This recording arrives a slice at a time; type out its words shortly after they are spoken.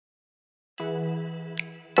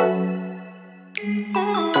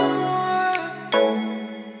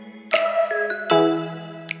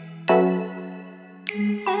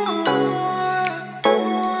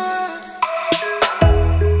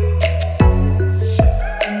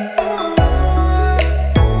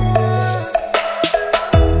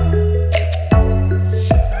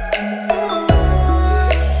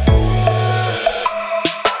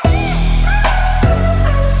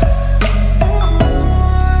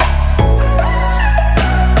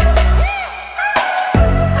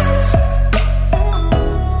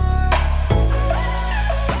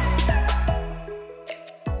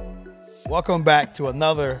Welcome back to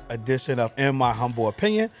another edition of In My Humble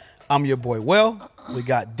Opinion. I'm your boy Will. We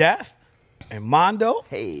got Daph and Mondo.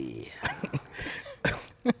 Hey.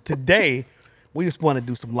 Today, we just want to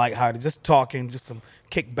do some lighthearted, just talking, just some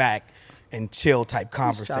kickback and chill type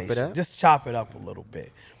conversation. Just chop it up a little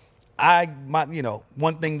bit.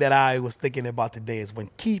 One thing that I was thinking about today is when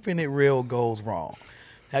keeping it real goes wrong.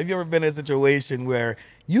 Have you ever been in a situation where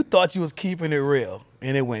you thought you was keeping it real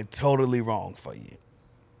and it went totally wrong for you?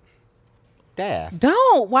 Daph.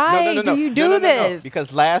 Don't. Why do you do this? No.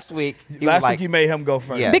 Because last week you made him go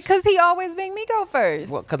first. Yes. Because he always make me go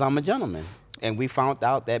first. Well, because I'm a gentleman. And we found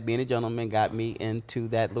out that being a gentleman got me into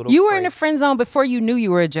that little You were in the friend zone before you knew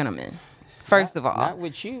you were a gentleman, first of all. Not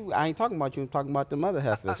with you. I ain't talking about you. I'm talking about the mother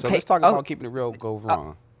heifers. So Okay. let's talk about keeping it real go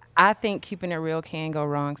wrong. I think keeping it real can go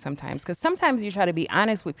wrong sometimes. Because sometimes you try to be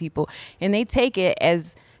honest with people, and they take it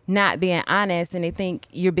as not being honest, and they think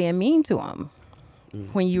you're being mean to them.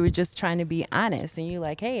 When you were just trying to be honest, and you're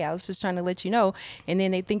like, hey, I was just trying to let you know, and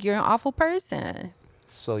then they think you're an awful person.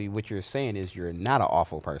 So what you're saying is you're not an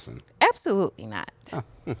awful person. Absolutely not.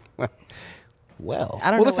 Well, I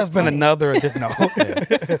don't know this has been another edition.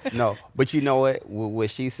 No, but you know what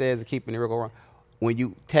she says, keeping it real go wrong. When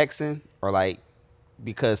you texting or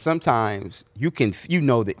because sometimes you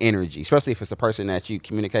know the energy, especially if it's a person that you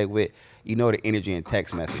communicate with, you know the energy in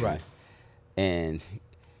text messaging. Right. And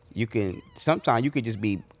sometimes you could just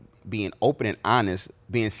be being open and honest,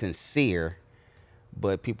 being sincere,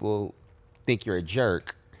 but people think you're a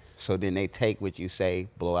jerk, so then they take what you say,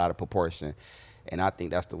 blow out of proportion. And I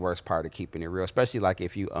think that's the worst part of keeping it real, especially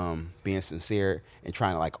if you being sincere and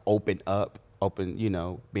trying to open up,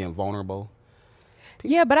 being vulnerable.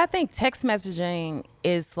 Yeah, but I think text messaging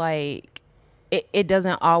is it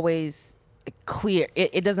doesn't always clear.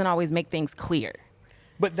 It doesn't always make things clear.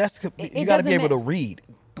 But you got to be able to read.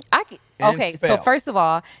 Okay, spell. so first of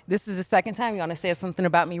all, this is the second time you want to say something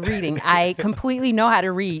about me reading. I completely know how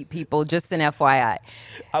to read, people, just an FYI.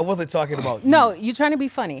 I wasn't talking about No, you're trying to be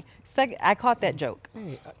funny. Second, I caught that joke.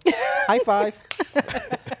 Hey, high five.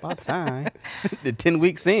 About time. The 10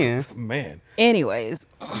 weeks in. Man. Anyways,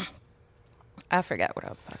 I forgot what I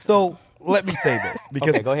was talking about. So let me say this,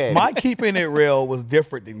 because Okay, go ahead. My keeping it real was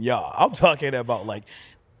different than y'all. I'm talking about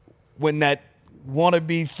when that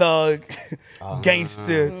wannabe thug,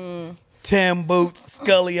 gangster, Tim Boots,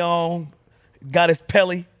 Scully on, got his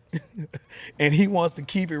pelly, and he wants to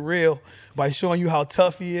keep it real by showing you how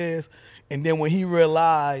tough he is. And then when he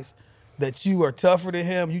realized that you are tougher than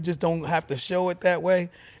him, you just don't have to show it that way.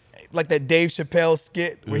 Like that Dave Chappelle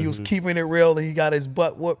skit where he was keeping it real and he got his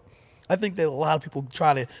butt whooped. I think that a lot of people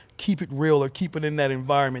try to keep it real or keep it in that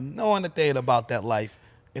environment, knowing that they ain't about that life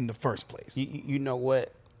in the first place. You know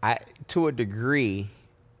what? To a degree,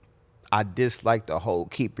 I dislike the whole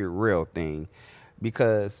keep it real thing,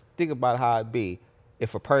 because think about how it be.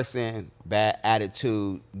 If a person, bad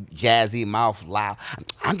attitude, jazzy mouth, loud,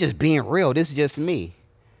 I'm just being real. This is just me.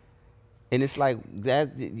 And it's like that.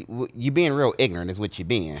 You being real ignorant is what you're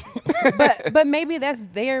being. But maybe that's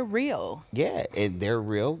their real. Yeah, and they're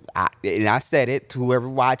real. I said it to whoever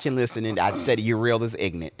watching, listening. I said you're real is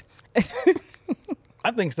ignorant. I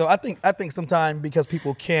think so. I think sometimes because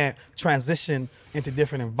people can't transition into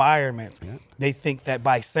different environments, they think that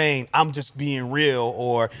by saying I'm just being real,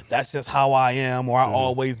 or that's just how I am, or I've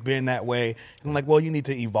always been that way. And I'm like, well, you need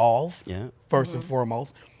to evolve first and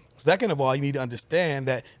foremost. Second of all, you need to understand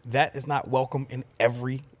that is not welcome in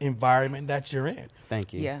every environment that you're in.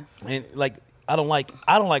 Thank you. Yeah. And I don't like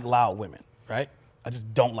loud women, right? I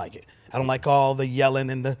just don't like it. I don't like all the yelling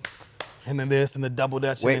and the this and the double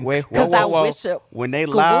dutch. Wait, whoa. Wish it when they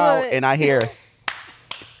loud would. and I hear,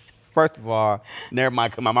 first of all, never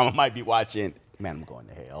mind, 'cause my mama might be watching. Man, I'm going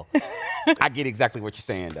to hell. I get exactly what you're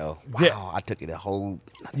saying, though. Wow, Yeah. I took it a whole.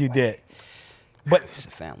 You did. But It's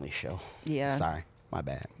a family show. Yeah. Sorry, my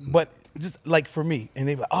bad. But just for me, and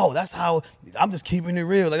they be like, oh, that's how I'm just keeping it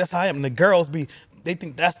real. That's how I am. And the girls they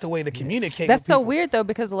think that's the way to communicate. That's with so people. weird, though,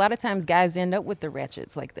 because a lot of times guys end up with the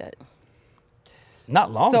ratchets like that.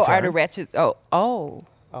 Not long So term. are the ratchets, Oh,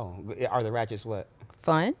 are the ratchets what?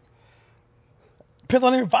 fun? depends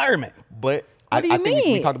on the environment. But What do you I think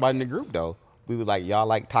we mean? talked about it in the group though. We were like, y'all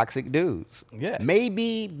like toxic dudes. Yeah.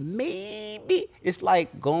 Maybe it's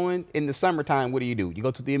like going in the summertime. What do? You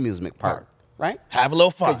go to the amusement park, right? Have a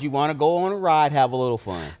little fun. Because you want to go on a ride, have a little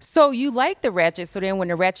fun. So you like the ratchet. So then when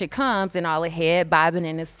the ratchet comes and all the head bobbing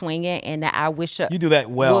and the swinging and the I wish You do that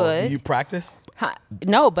well. would. Do you practice? Huh,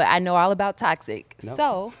 no, but I know all about toxic.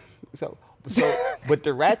 No. So But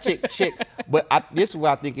the ratchet chick, this is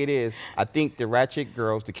what I think it is. I think the ratchet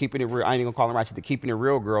girls, the keeping it real, I ain't gonna call them ratchet, the keeping it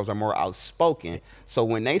real girls are more outspoken. So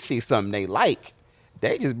when they see something they like,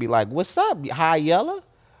 they just be like, what's up, high yellow?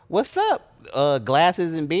 What's up,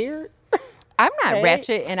 glasses and beard? I'm not Hey.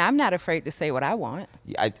 ratchet and I'm not afraid to say what I want.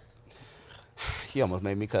 Yeah, he almost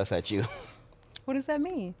made me cuss at you. What does that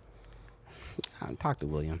mean? Talk to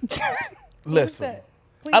William. Listen, that?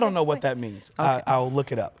 I don't know what that means. I'll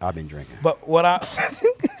look it up. I've been drinking. But what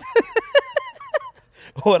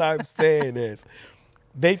I'm saying is,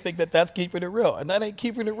 they think that that's keeping it real, and that ain't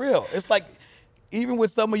keeping it real. It's like, even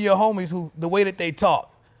with some of your homies who the way that they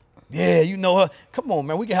talk, yeah, you know her. Come on,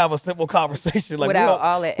 man, we can have a simple conversation. Like Without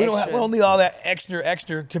all that we extra. don't need all that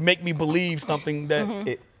extra to make me believe something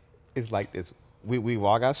that. It's like this. We've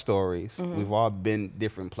all got stories. Mm-hmm. We've all been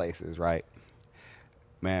different places, right?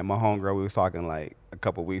 Man, my homegirl, we was talking like a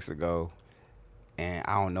couple weeks ago, and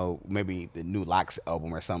I don't know, maybe the new Locks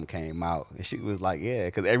album or something came out, and she was like, yeah,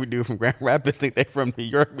 because every dude from Grand Rapids think they from New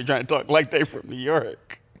York. We trying to talk like they from New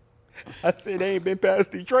York. I said, they ain't been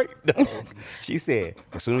past Detroit, though. She said,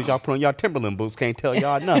 as soon as y'all put on y'all Timberland boots, can't tell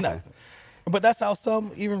y'all nothing. But that's how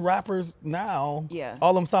some even rappers now, Yeah. all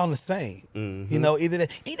of them sound the same. Mm-hmm. You know, either I'm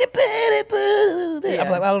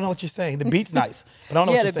like, I don't know what you're saying. The beat's nice, but I don't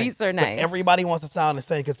know Yeah, what you're the saying. beats are But nice. everybody wants to sound the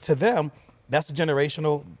same because to them, that's the generation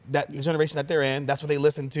that they're in. That's what they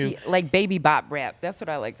listen to. Yeah, like baby bop rap. That's what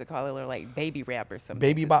I like to call it, or like baby rap or something.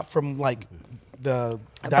 Baby Bop from like the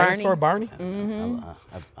dinosaur Barney.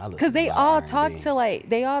 Because they all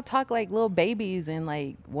talk like little babies and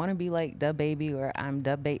like want to be like the baby or I'm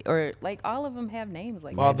the baby or like all of them have names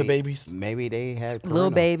like All that. the babies. Maybe they had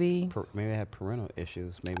Lil Baby. Maybe they had parental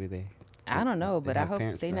issues. Maybe they. I don't know, but I have hope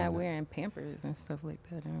parents they're not around it. wearing Pampers and stuff like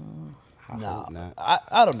that. I don't know. I No, hope not.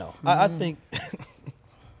 I don't know. I think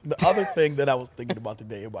the other thing that I was thinking about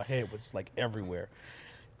today in my head was like everywhere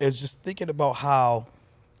is just thinking about how,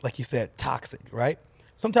 like you said, toxic, right?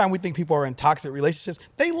 Sometimes we think people are in toxic relationships.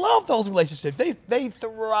 They love those relationships. They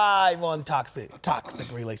thrive on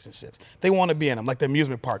toxic relationships. They want to be in them, like the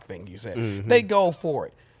amusement park thing you said. They go for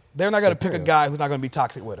it. They're not going to pick a guy who's not going to be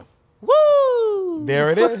toxic with them. Woo! There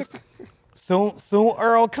it is. Soon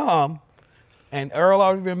Earl come, and Earl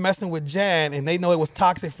already been messing with Jan, and they know it was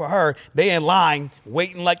toxic for her. They in line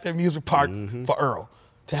waiting like the amusement park for Earl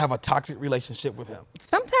to have a toxic relationship with him.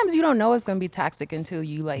 Sometimes you don't know it's gonna be toxic until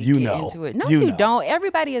you like You get know. into it. No, You you know. don't.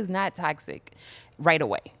 Everybody is not toxic right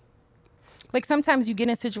away. Like sometimes you get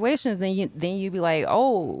in situations and then you be like,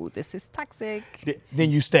 oh, this is toxic. Then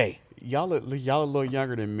you stay. Y'all a little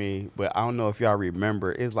younger than me, but I don't know if y'all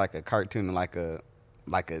remember. It's like a cartoon, like a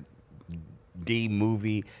D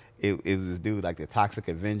movie. It was this dude like the Toxic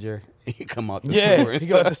Avenger. He come out the Yeah, sewer and he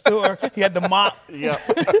go to the stuff. sewer. He had the mop. Yeah.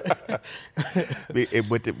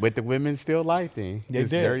 but the women still like thing. They It's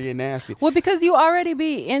did. dirty and nasty. Well, because you already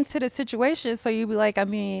be into the situation, so you be like, I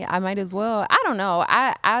mean, I might as well. I don't know.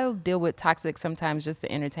 I'll deal with toxic sometimes just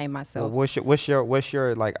to entertain myself. Well, what's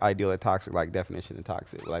your like ideal of toxic, like definition of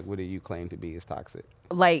toxic? Like what do you claim to be as toxic?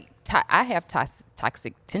 Like I have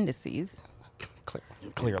toxic tendencies.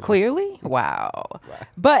 Clearly. Clearly? Wow.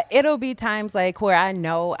 But it'll be times like where I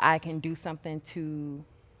know I can do something to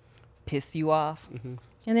piss you off. And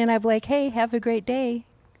then I'd be like, hey, have a great day.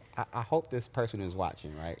 I hope this person is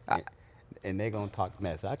watching, right? And they're gonna talk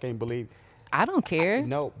mess. I can't believe. I don't care.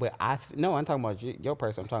 No, but I'm talking about your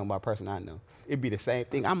person. I'm talking about a person I know. It'd be the same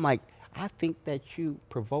thing. I'm like, I think that you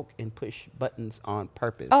provoke and push buttons on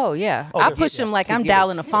purpose. Oh, yeah. Oh, I there's- push yeah. them like To I'm get a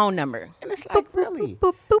dialing a kick. phone number. And it's like, really?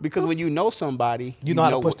 Because when you know somebody, You know how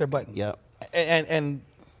to push what- their buttons. Yep. And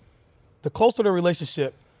the closer the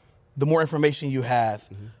relationship, the more information you have,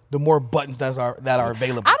 the more buttons that are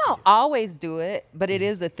available. I to don't you. always do it, but it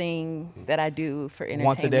is a thing that I do for entertainment.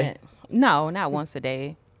 Once a day? No, not once a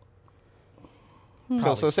day.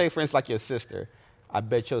 So say for instance, like your sister. I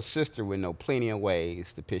bet your sister would know plenty of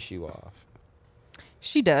ways to piss you off.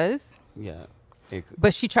 She does, Yeah.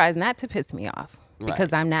 but she tries not to piss me off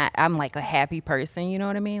because Right. I'm like a happy person, you know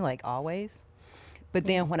what I mean? Like always. But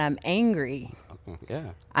then when I'm angry,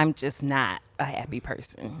 Yeah. I'm just not a happy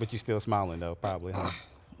person. But you still smiling though, probably, huh?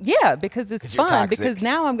 Yeah, because it's 'Cause you're fun. toxic. Because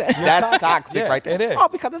now I'm going That's toxic Yeah, right there. it is. Oh,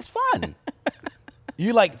 because it's fun.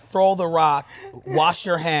 You like throw the rock, wash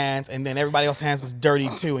your hands, and then everybody else's hands is dirty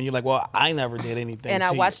too. And you're like, well, I never did anything. And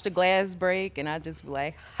I to watched the glass break, and I just be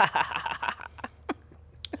like, ha ha ha ha.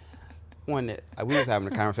 One that we was having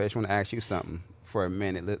a conversation. I want to ask you something for a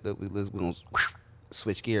minute. We're gonna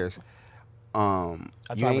switch gears. You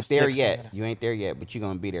drive a ain't there stick yet. somewhere. You ain't there yet, but you're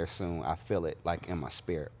gonna be there soon. I feel it, like in my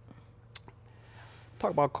spirit.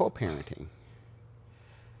 Talk about co-parenting.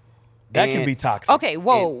 That can And- be toxic. Okay,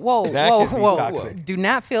 whoa. That could be toxic. Do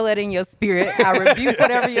not feel that in your spirit. I rebuke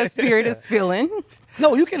whatever your spirit is feeling.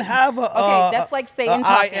 No, you can have a. that's like Satan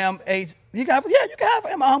I talking. am a. You can have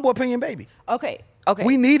in my humble opinion, baby. Okay.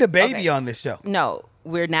 We need a baby Okay. on this show. No,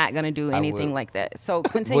 we're not going to do anything would. like that. So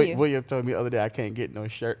continue. William told me the other day I can't get no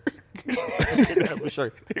shirt. Didn't have a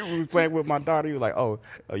shirt. He was playing with my daughter. He was like, "Oh,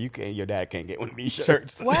 you can't. Your dad can't get one of these shirts."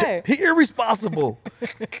 Shirts. Why? He irresponsible.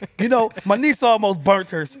 You know, my niece almost burnt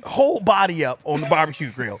her whole body up on the barbecue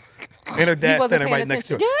grill, and her dad wasn't standing paying right next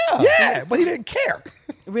to her. attention? Yeah, but he didn't care.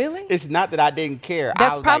 Really? It's not that I didn't care.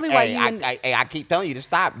 That's I was probably like, why hey, you and- I keep telling you to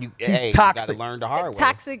stop. You, He's You got toxic. to learn the hard way.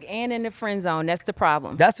 Toxic and in the friend zone. That's the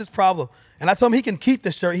problem. That's his problem. And I told him he can keep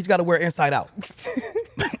the shirt. He's got to wear it inside out.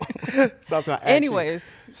 Something I ask you. Anyways.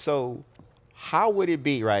 So how would it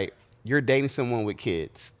be, right? You're dating someone with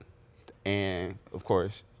kids, and of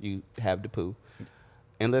course you have the poo.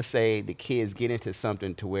 And let's say the kids get into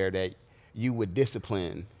something to where that you would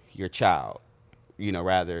discipline your child, you know,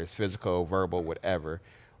 rather it's physical, verbal, whatever,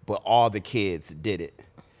 but all the kids did it.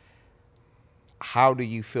 How do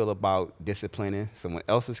you feel about disciplining someone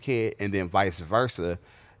else's kid, and then vice versa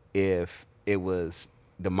if it was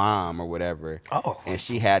the mom or whatever, and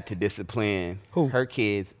she had to discipline Who? her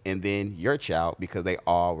kids and then your child because they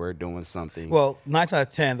all were doing something? Well, 9 out of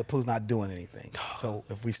 10, the poo's not doing anything. So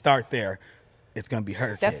if we start there, it's going to be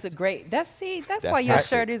her That's kids. a great. That's That's why your toxic.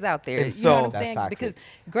 shirt is out there. And You so- know what I'm That's saying? toxic. Because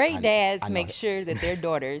great I dads know make it. sure that their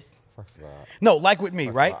daughters. First of all, No, like with me,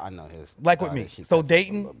 right? I know his. Like with daughter, me. she So cuts up a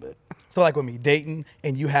dating, little bit. so like with me, dating,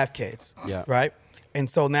 and you have kids, Yeah. right? And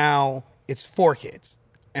so now it's 4 kids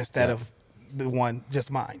instead of the one just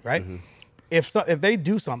mine, right? Mm-hmm. If they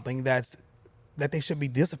do something that they should be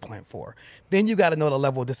disciplined for, then you got to know the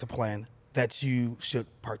level of discipline that you should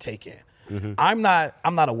partake in. Mm-hmm. I'm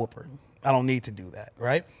not a whooper. I don't need to do that,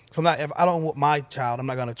 right? So if I don't whoop my child, I'm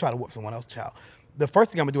not gonna try to whoop someone else's child. The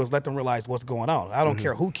first thing I'm gonna do is let them realize what's going on. I don't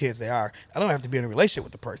care who kids they are. I don't have to be in a relationship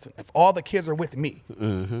with the person. If all the kids are with me,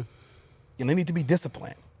 and they need to be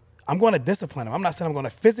disciplined, I'm going to discipline them. I'm not saying I'm going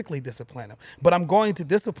to physically discipline them, but I'm going to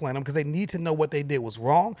discipline them because they need to know what they did was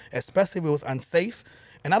wrong, especially if it was unsafe.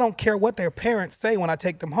 And I don't care what their parents say when I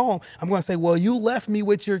take them home. I'm going to say, well, you left me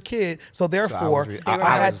with your kid, so therefore They were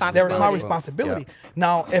there was my responsibility. responsibility. Yeah.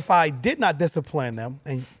 Now, if I did not discipline them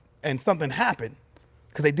and something happened,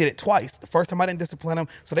 because they did it twice, the first time I didn't discipline them,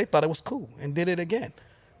 so they thought it was cool and did it again,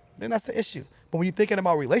 then that's the issue. But when you're thinking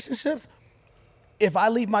about relationships, if I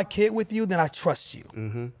leave my kid with you, then I trust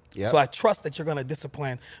you. Yep. So I trust that you're going to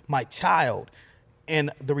discipline my child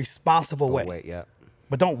in the responsible way. Wait, yeah.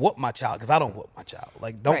 But don't whoop my child, because I don't whoop my child.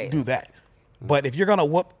 Like, don't Right. do that. But if you're going to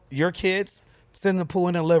whoop your kids, send the pool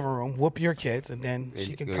in the living room, whoop your kids, and then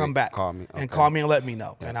she can go come ahead, back call me. and Okay. call me and let me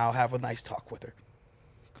know. And I'll have a nice talk with her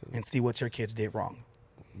and see what your kids did wrong.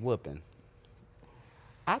 Whooping.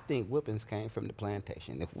 I think whoopings came from the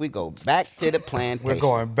plantation. If we go back to the plantation, We're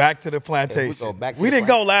going back to the plantation. go back to we the didn't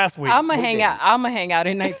go last week. I'm gonna We hang did. out. I'm gonna hang out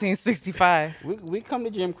in 1965. We come to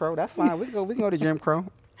Jim Crow. That's fine. We can go to Jim Crow.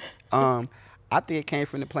 I think it came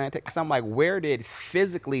from the plantation because I'm like, where did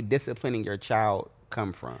physically disciplining your child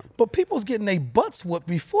come from? But people's getting their butts whooped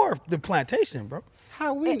before the plantation, bro.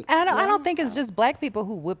 How we? I don't think it's just black people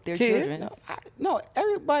who whip their Kids? children. No,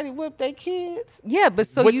 everybody whip their kids. Yeah, but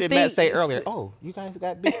so what you did think Matt say earlier? Oh, you guys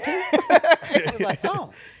got big too? I was like,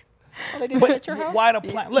 oh, they did that at your house? Why the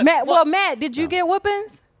plan? Look, Matt, look, Matt, did you get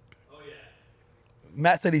whoopings?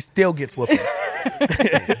 Matt said he still gets whoopings.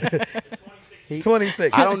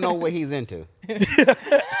 26. I don't know what he's into. What's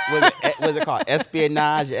it called?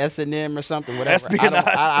 Espionage, S&M, or something? Whatever. Espionage.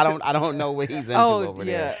 I don't know what he's into Oh over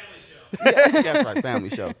yeah, there. That's right, family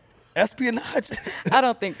show. Espionage. I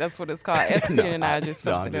don't think that's what it's called. Espionage is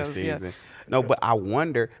No, I'm something just else. Yeah. teasing. No, but I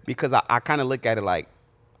wonder because I kind of look at it like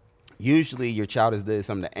usually your child has did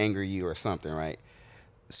something to anger you or something, right?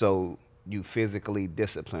 So you physically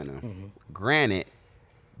discipline them. Mm-hmm. Granted,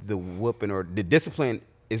 the whooping or the discipline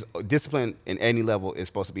in any level is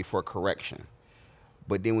supposed to be for correction.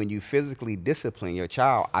 But then when you physically discipline your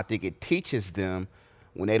child, I think it teaches them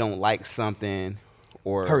when they don't like something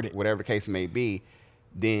or Hurt it. whatever the case may be,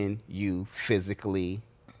 then you physically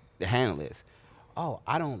handle this. Oh,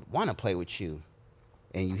 I don't want to play with you,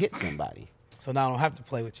 and you hit somebody. So now I don't have to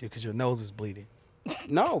play with you because your nose is bleeding.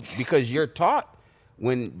 No, because you're taught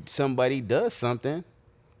when somebody does something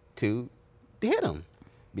to hit them,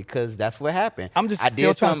 because that's what happened. I'm just I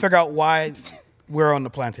still did trying to figure out why we're on the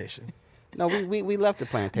plantation. No, we left the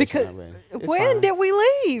plantation Because already. It's when fine. did we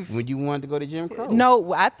leave? When you wanted to go to Jim Crow?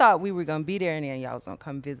 No, I thought we were gonna be there, and then y'all was gonna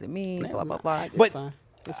come visit me. No, Blah blah no, blah. it's But fine.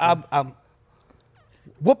 It's fine.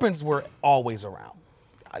 Whoopings were always around.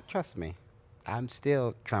 Trust me, I'm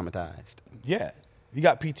still traumatized. Yeah, you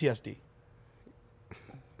got PTSD,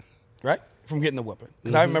 right? From getting the whooping.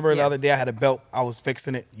 Because I remember the other day I had a belt. I was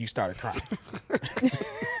fixing it. You started crying.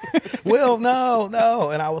 Will, no,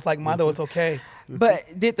 and I was like, Mondo, it's okay.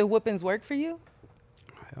 But did the whoopings work for you?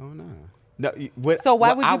 I don't know. No. So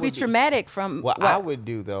why would I you be traumatic from What what? I would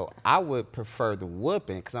do though, I would prefer the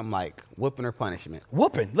whooping, because I'm like, whooping or punishment.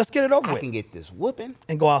 Whooping. Let's get it over I with can get this whooping.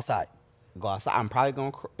 and go outside. Go outside. I'm probably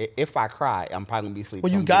gonna. If I cry, I'm probably gonna be asleep. Well,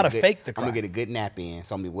 So you I'm gonna gotta get a good- fake the I'm gonna cry. get a good nap in,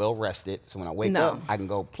 so I'm gonna be well rested. So when I wake No. up, I can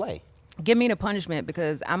go play. Give me the punishment,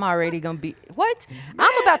 because I'm already gonna be what?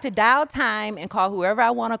 I'm about to dial time and call whoever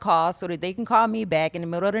I want to call so that they can call me back in the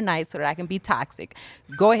middle of the night so that I can be toxic.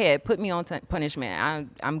 Go ahead, put me on punishment.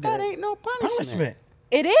 I'm good. That ain't no punishment. Punishment.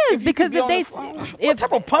 It is, If you because could be if on they the phone. What if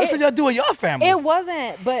type of punishment y'all do in your family? it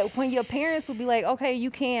wasn't, but when your parents would be like, okay,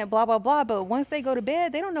 you can't, blah blah blah, but once they go to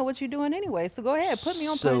bed, they don't know what you're doing anyway. So go ahead, put me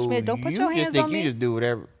on punishment. Don't put you your just hands think on you me. just do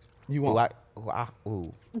whatever You Ooh, want.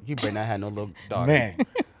 you better not have no little daughter. Man,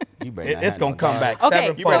 You better not it's have going no to come daughter. back. Okay,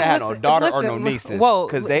 Seven You so better fold. have no listen- daughter or no listen, nieces, whoa,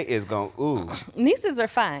 because they is going ooh. Nieces are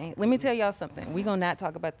fine. Let me tell y'all something. We're gonna not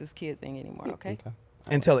talk about this kid thing anymore, okay?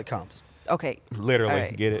 Until it comes. Okay. Literally, All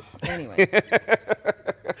right. get it? Anyway,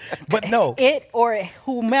 But no, it or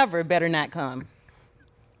whomever better not come.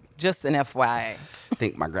 Just an FYI. I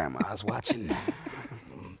think my grandma's watching.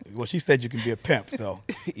 well, she said you can be a pimp, so.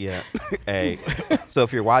 Yeah. Hey, so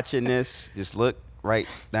if you're watching this, just look right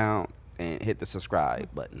down and hit the subscribe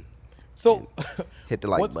button. So, Hit the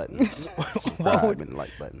like What's- button. Subscribe would- and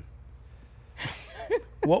like button.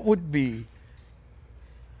 what would be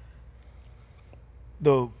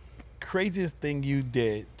the craziest thing you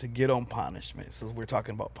did to get on punishment? So we're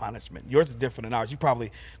talking about punishment. Yours is different than ours. You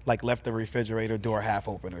probably like left the refrigerator door half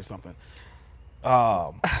open or something.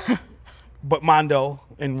 But Mondo,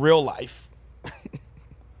 in real life,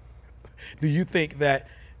 do you think that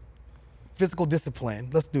physical discipline,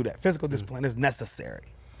 let's do that, physical discipline is necessary?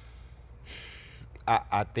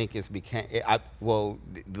 I think it's became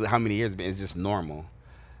how many years it's just normal.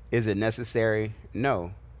 Is it necessary?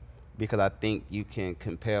 No, because I think you can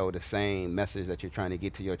compel the same message that you're trying to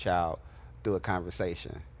get to your child through a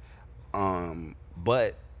conversation.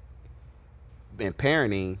 But in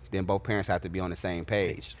parenting, then both parents have to be on the same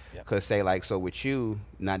page. Yep. Because say like, so with you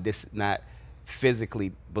not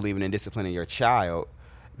physically believing in disciplining your child,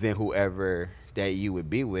 then whoever that you would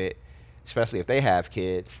be with, especially if they have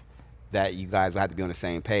kids, that you guys will have to be on the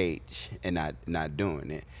same page and not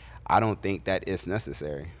doing it. I don't think that is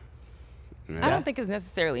necessary. I don't think it's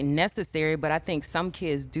necessarily necessary, but I think some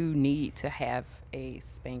kids do need to have a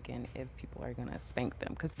spanking if people are gonna spank them,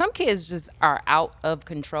 because some kids just are out of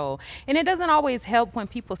control, and it doesn't always help when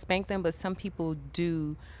people spank them, but some people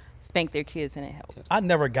do spank their kids and it helps. I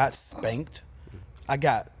never got spanked. I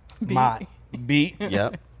got my beat.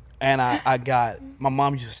 Yep. And I got, my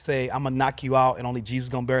mom used to say, I'm going to knock you out and only Jesus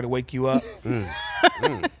going to be able to wake you up.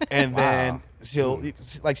 And then she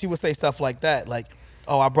would say stuff like that. Like,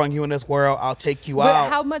 oh, I brung you in this world. I'll take you But out.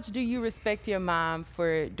 how much do you respect your mom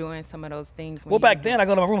for doing some of those things? When Well, you back were then, I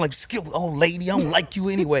go to my room like, skip, old lady, I don't like you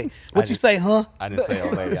anyway. What you say, huh? I didn't say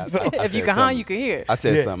old lady. I if you said can something. you can hear. I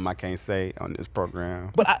said Yeah. something I can't say on this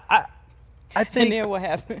program. But I And think, then what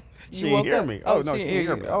happened? She didn't hear me. Oh, no, she didn't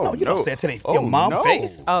hear me. Oh, no, you don't say it to your mom no.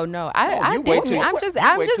 face. Oh no, I you wait didn't. till- I'm you just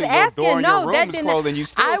wait till your door asking. in your No, room that is didn't. closed and you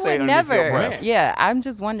still I say would it underneath your never. breath. Yeah, I'm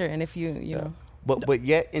just wondering if you know. But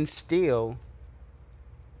yet and still,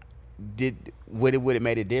 would it have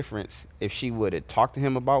made a difference if she would have talked to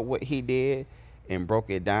him about what he did and broke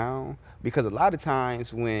it down? Because a lot of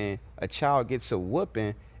times when a child gets a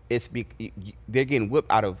whooping, they're getting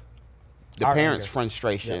whipped out of the Our parents' anger.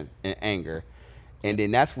 frustration and anger, and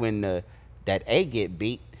then that's when that A get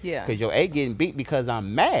beat. Yeah. Because your A getting beat because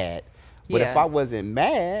I'm mad. But if Yeah. I wasn't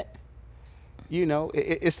mad,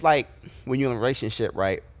 it's like when you're in a relationship,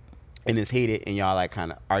 right? And it's heated and y'all like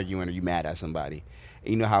kind of arguing or you mad at somebody.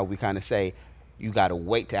 And you know how we kind of say, you got to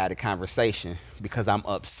wait to have a conversation because I'm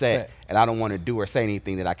upset Upset. and I don't want to do or say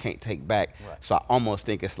anything that I can't take back. Right. So I almost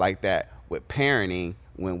think it's like that with parenting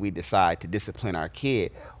when we decide to discipline our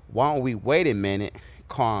kid. Why don't we wait a minute,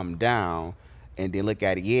 calm down, and then look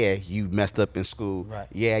at it, yeah, you messed up in school. Right.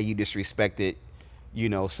 Yeah, you disrespected,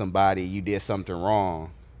 somebody, you did something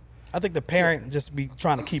wrong. I think the parent just be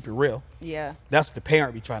trying to keep it real. Yeah. That's what the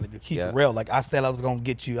parent be trying to do. Keep Yeah. it real. Like I said, I was gonna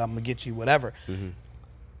get you. I'm gonna get you. Whatever.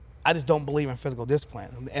 I just don't believe in physical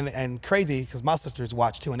discipline. And crazy because my sisters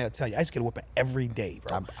watch too, and they'll tell you I used to get a whooping every day,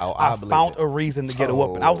 bro. I I believe found it. a reason to get a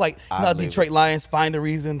whooping. Oh, I was like, I you know, believe Detroit it. Lions find a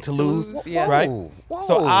reason to lose, Yeah. right? Whoa.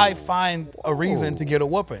 So I find a reason to get a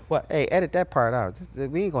whooping. What? Hey, edit that part out.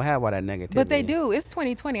 We ain't gonna have all that negativity. But they do. It's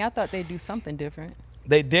 2020. I thought they'd do something different.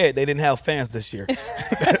 They did. They didn't have fans this year.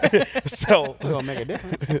 So It's gonna make a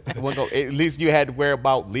difference. It won't go- at least you had to worry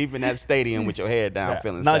about leaving that stadium with your head down,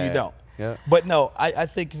 feeling now sad. you don't. Yeah. But no, I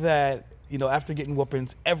think that, you know, after getting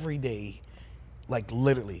whoopings every day, like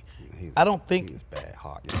literally, I don't He think was bad.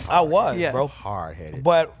 Hard. I was, Yeah. bro. Hard headed.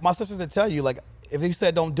 But my sisters would tell you, like, if you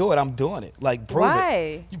said don't do it, I'm doing it. Like, prove Why?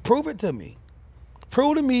 it. You prove it to me.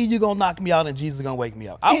 Prove to me you're gonna knock me out and Jesus is gonna wake me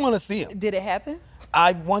up. I want to see him. Did it happen?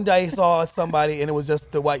 I one day saw somebody and it was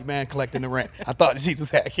just the white man collecting the rent. I thought Jesus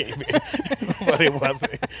had came in, but it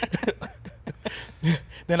wasn't.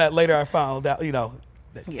 Then later I found out, you know.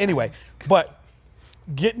 Anyway, but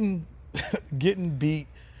getting beat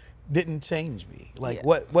didn't change me. Like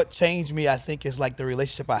Yeah. what changed me, I think, is like the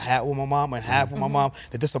relationship I had with my mom and have with my mom,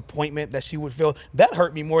 the disappointment that she would feel. That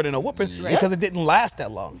hurt me more than a whooping because it didn't last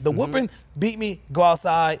that long. The whooping beat me, go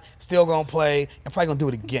outside, still gonna play, and probably gonna do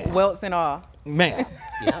it again. Welts and all. Man,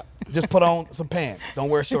 just put on some pants. Don't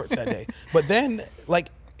wear shorts that day. But then, like,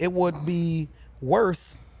 it would be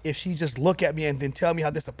worse if she just look at me and then tell me how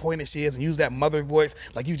disappointed she is and use that mother voice,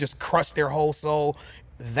 like you just crushed their whole soul.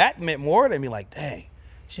 That meant more to me. Like, dang,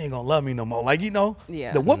 she ain't gonna love me no more. Like, you know,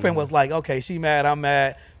 Yeah. the whooping was like, okay, she mad, I'm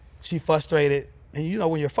mad, she frustrated. And you know,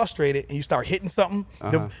 when you're frustrated and you start hitting something,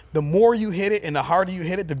 the more you hit it and the harder you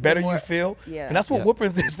hit it, the better you feel. Yeah. And that's what Yeah.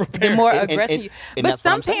 whoopings is for The parents. more And- aggression. and- you, and but that's what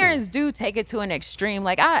some I'm saying. parents do take it to an extreme.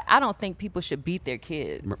 Like I don't think people should beat their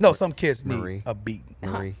kids. No, some kids need Marie. a beating.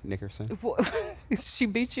 Marie Nickerson, She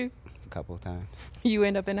beat you. a couple of times. You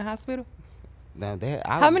end up in the hospital. Now,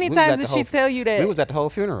 How many we was at times the did she tell you that? We was at the whole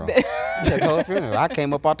funeral. We was at the whole funeral. I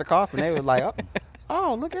came up out the coffin. They was like,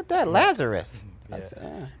 "Oh, look at that, Lazarus." I said,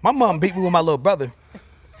 "Yeah." My mom beat me with my little brother.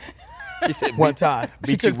 She said, One time. She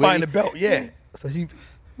beat you couldn't find the with belt. Yeah. So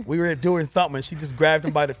we were doing something and she just grabbed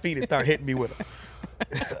him by the feet and started hitting me with him.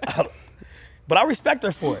 But I respect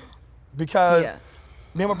her for it because Yeah.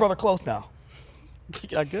 me and my brother close now.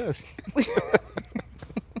 I guess.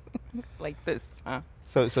 Like this, huh?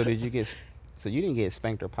 So did you get? So you didn't get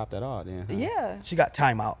spanked or popped at all, then? Huh? Yeah. She got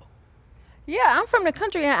timeout. Yeah, I'm from the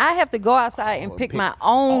country and I have to go outside and pick my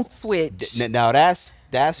own switch. Now that's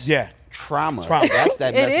Yeah. trauma. Trauma. That's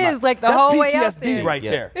that. It that's is like the That's whole way out PTSD there. right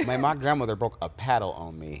yeah. there. My grandmother broke a paddle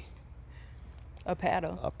on me. A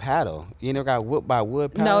paddle. A paddle. You never got whooped by a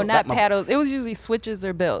wood paddle? No, not My- paddles. It was usually switches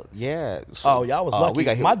or belts. Yeah. Oh, y'all was lucky. We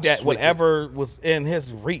got hit My with dad, switches. whatever was in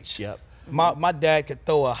his reach. Yep. My dad could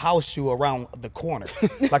throw a house shoe around the corner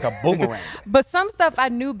like a boomerang. But some stuff I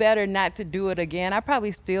knew better not to do it again. I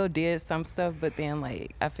probably still did some stuff, but then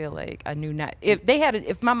like I feel like I knew not.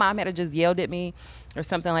 If my mom had just yelled at me or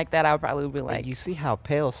something like that, I would probably be like, And you see how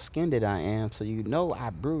pale skinned I am, so you know I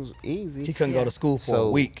bruise easy. He couldn't go to school for so,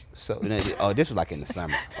 a week. So this was like in the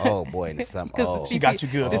summer. Oh boy, in the summer. Oh. She got you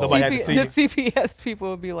good. The, Nobody had to see the you. CPS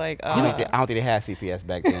people would be like, I don't think they had CPS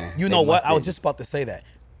back then. You They know what? must I was didn't. just about to say that.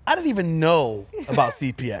 I didn't even know about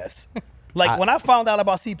CPS. Like when I found out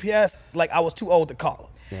about CPS, like I was too old to call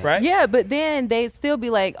him, right? yeah, but then they'd still be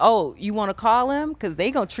like, oh, you want to call him? Because they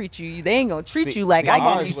going to treat you. They ain't going to treat See- you like see, I Why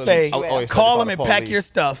want don't to you was- say, I always call tried them to and call the pack police. your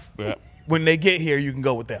stuff. Yeah. When they get here, you can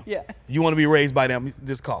go with them. Yeah. You want to be raised by them,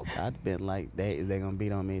 just call them. I'd been like, is they gonna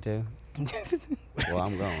beat on me too? Well,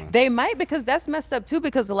 I'm going. They might, because that's messed up too,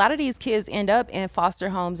 because a lot of these kids end up in foster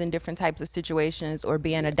homes in different types of situations or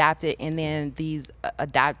being adopted, and then these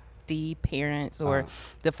adoptee parents or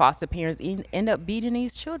the foster parents end up beating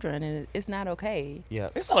these children, and it's not okay. Yeah.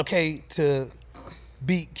 It's not okay to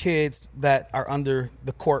beat kids that are under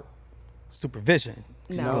the court supervision.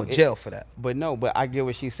 You No. can go to jail for that. But I get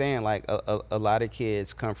what she's saying. Like a lot of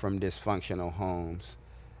kids come from dysfunctional homes,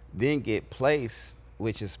 then get placed,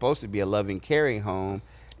 which is supposed to be a loving, caring home,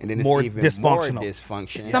 and then More it's even dysfunctional. more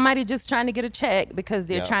dysfunction. Somebody just trying to get a check because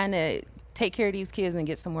they're Yeah. trying to take care of these kids and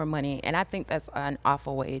get some more money, and I think that's an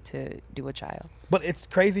awful way to do a child. But it's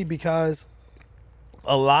crazy because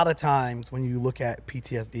a lot of times when you look at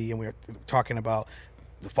PTSD and we're talking about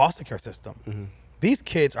the foster care system, these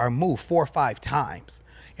kids are moved 4 or 5 times.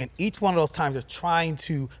 And each one of those times they're trying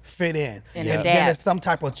to fit in. And then adapt. there's some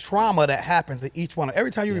type of trauma that happens at each one. Every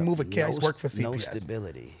time you remove a kid, I used to work for No CPS.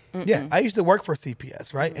 stability. Yeah, I used to work for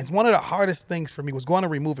CPS, right? And it's one of the hardest things for me was going to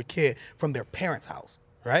remove a kid from their parents' house,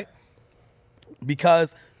 right?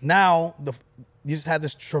 Because now you just had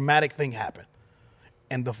this traumatic thing happen.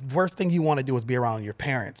 And the worst thing you want to do is be around your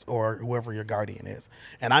parents or whoever your guardian is.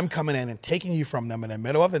 And I'm coming in and taking you from them in the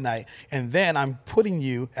middle of the night. And then I'm putting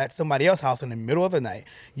you at somebody else's house in the middle of the night.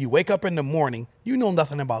 You wake up in the morning. You know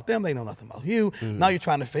nothing about them. They know nothing about you. Now you're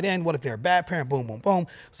trying to fit in. What if they're a bad parent? Boom, boom, boom.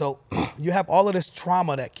 So you have all of this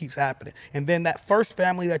trauma that keeps happening. And then that first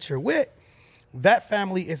family that you're with, that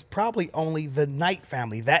family is probably only the night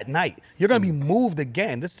family that night. You're going to be moved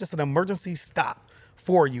again. This is just an emergency stop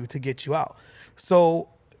for you to get you out. So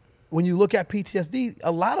when you look at PTSD,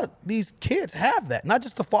 a lot of these kids have that, not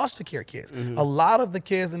just the foster care kids. A lot of the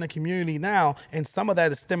kids in the community now, and some of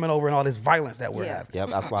that is stemming over in all this violence that we're having. Yep,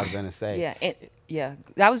 that's what I was going to say. Yeah,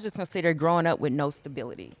 I was just going to say they're growing up with no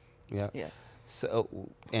stability. Yep. Yeah. So,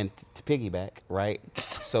 and to piggyback, right?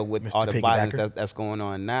 So with Mr. all the violence Piggybacker. that's going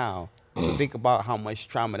on now, think about how much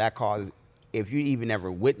trauma that causes. If you even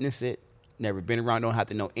never witnessed it, never been around, don't have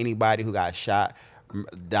to know anybody who got shot,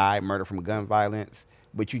 died, murdered from gun violence,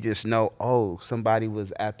 but you just know, oh, somebody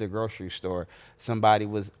was at the grocery store, somebody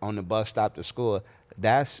was on the bus stop to school.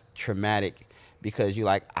 That's traumatic because you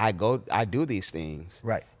like, I do these things.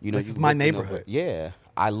 Right. You know, This is my neighborhood. Yeah.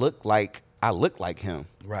 I look like him.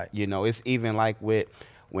 Right. You know, it's even like when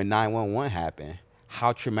 911 happened,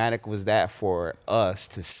 how traumatic was that for us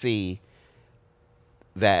to see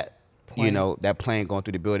that, Plane. that plane going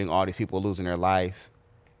through the building, all these people losing their lives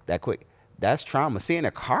that quick. That's trauma. Seeing a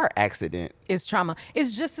car accident. It's trauma.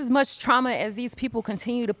 It's just as much trauma as these people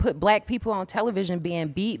continue to put black people on television being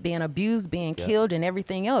beat, being abused, being killed, and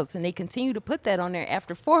everything else. And they continue to put that on there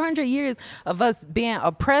after 400 years of us being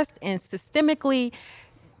oppressed and systemically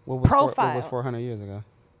profiled. What was 400 years ago?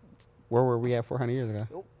 Where were we at 400 years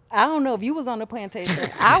ago? I don't know if you was on the plantation.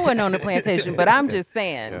 I wasn't on the plantation, but I'm just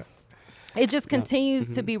saying. Yeah. It just continues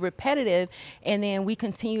to be repetitive, and then we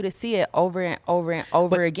continue to see it over and over and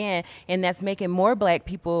over again, and that's making more black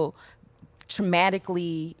people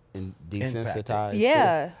traumatically And desensitized.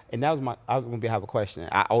 Yeah. And that was I was going to have a question.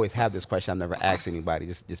 I always have this question. I've never asked anybody.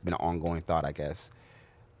 Just been an ongoing thought, I guess.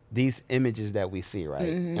 These images that we see, right?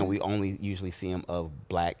 And we only usually see them of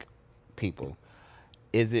black people.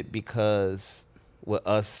 Is it because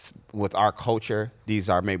with our culture, these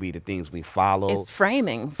are maybe the things we follow? It's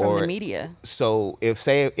framing from the media. So if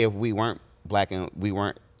we weren't black and we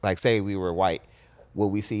weren't, like, say we were white, will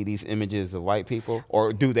we see these images of white people?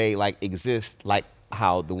 Or do they, like, exist like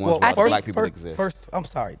how the ones with black people exist? First, I'm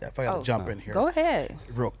sorry, Daph, I got to jump in here. Go ahead.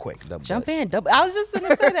 Real quick. Jump in. I was just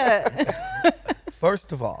going to say that.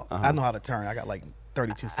 First of all, I know how to turn. I got like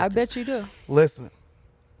 32 sisters. I bet you do. Listen,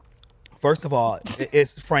 first of all,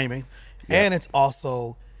 it's framing. And it's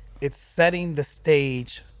setting the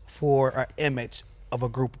stage for an image of a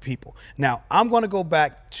group of people. Now, I'm going to go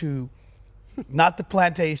back to not the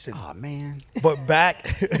plantation. Oh, man. But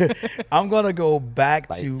I'm going to go back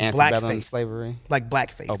Like to antebellum blackface. slavery? Like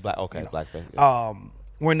blackface. Oh, blackface. Yeah.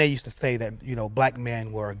 When they used to say that, black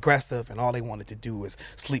men were aggressive and all they wanted to do was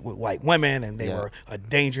sleep with white women and they were a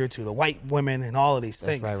danger to the white women and all of these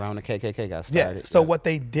things. That's right around the KKK got started. Yeah. So what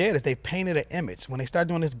they did is they painted an image. When they started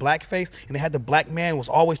doing this blackface and they had the black man was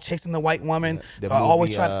always chasing the white woman. The movie,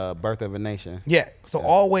 always trying Birth of a Nation. Yeah. So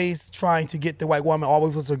always trying to get the white woman,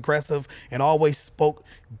 always was aggressive and always spoke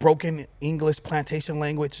broken English, plantation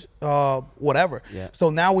language, whatever. Yeah.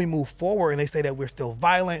 So now we move forward and they say that we're still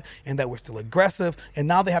violent and that we're still aggressive.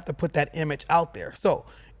 And now they have to put that image out there. So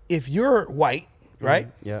if you're white, right?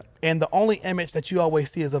 Yeah. And the only image that you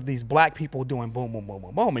always see is of these black people doing boom, boom, boom,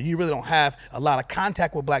 boom, boom. And you really don't have a lot of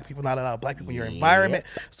contact with black people, not a lot of black people in your environment.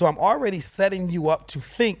 So I'm already setting you up to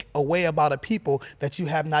think a way about a people that you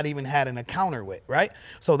have not even had an encounter with, right?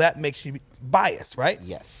 So that makes you biased, right?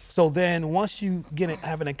 Yes. So then once you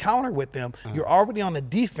have an encounter with them, you're already on the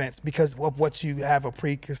defense because of what you have a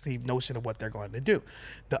preconceived notion of what they're going to do.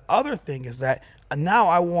 The other thing is that now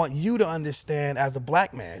I want you to understand as a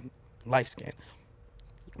black man, light skin,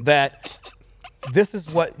 that this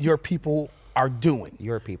is what your people are doing.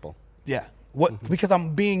 Your people. Yeah. Because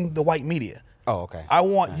I'm being the white media. Oh, okay. I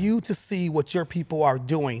want you to see what your people are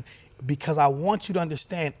doing because I want you to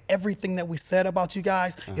understand everything that we said about you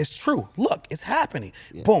guys is true. Look, it's happening.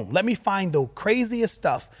 Boom. Let me find the craziest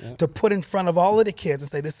stuff to put in front of all of the kids and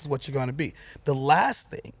say, this is what you're going to be. The last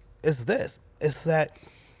thing is this, is that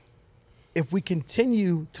if we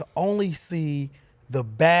continue to only see the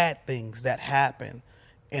bad things that happen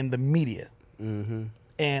in the media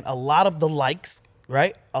and a lot of the likes,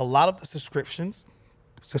 right? A lot of the subscriptions,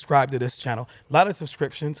 subscribe to this channel, a lot of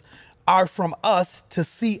subscriptions are from us to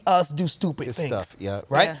see us do stupid things, stuff,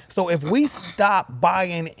 right? Yeah. So if we stop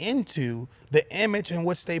buying into the image in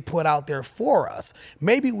which they put out there for us,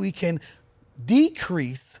 maybe we can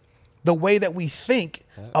decrease the way that we think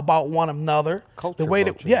about one another, Culture the way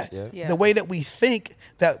vultures, that Yeah. the way that we think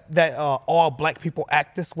that all black people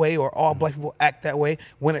act this way or all black people act that way,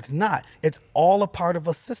 when it's not. It's all a part of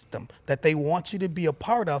a system that they want you to be a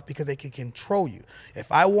part of because they can control you.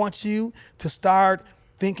 If I want you to start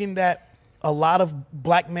thinking that a lot of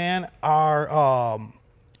black men are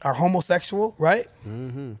homosexual, right?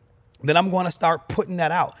 Then I'm going to start putting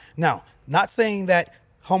that out. Now, not saying that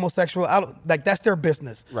homosexual, like that's their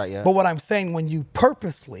business. Right, yeah. But what I'm saying, when you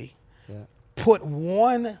purposely put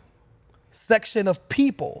one section of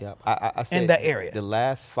people Yeah, I said in that area. The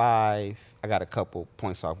last 5, I got a couple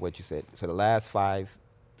points off what you said. So the last 5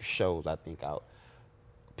 shows I think out: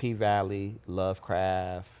 P-Valley,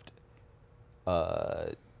 Lovecraft,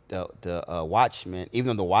 the Watchmen. Even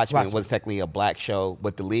though the Watchmen was technically a black show,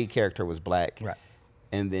 but the lead character was black. Right.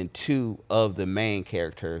 And then 2 of the main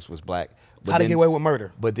characters was black. But How to then- Get Away with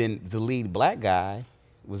Murder. But then the lead black guy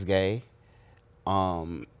was gay.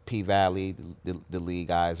 P-Valley, the lead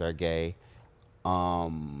guys are gay.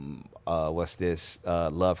 What's this?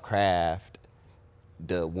 Lovecraft,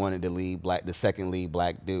 the second lead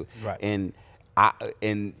black dude. Right. And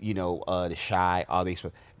the Shy, all these.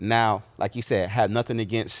 Now, like you said, have nothing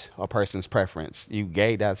against a person's preference. You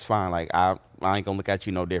gay, that's fine. Like I ain't gonna look at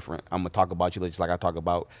you no different. I'm gonna talk about you just like I talk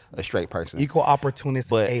about a straight person. Equal opportunist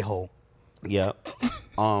But- a-hole. Yeah.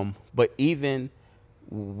 But even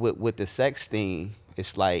with the sex thing,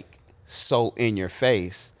 it's like so in your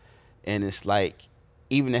face, and it's like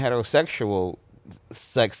even the heterosexual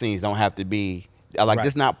sex scenes don't have to be like Right.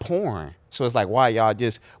 it's not porn. So it's like why y'all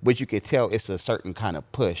just? But you can tell it's a certain kind of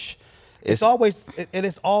push. It is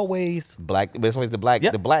always Black, but it's always the black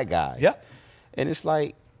guys. Yeah. And it's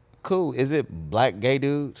like, cool. Is it black gay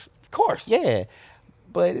dudes? of course. Yeah.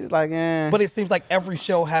 But it's like, But it seems like every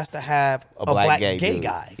show has to have a black gay dude.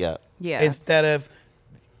 guy. Yeah. Yeah. Instead of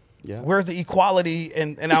Yeah. where's the equality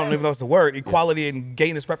and I don't even know if it's the word, equality and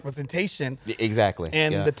gayness representation Exactly.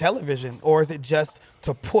 in Yeah. the television, or is it just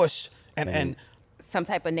to push and Some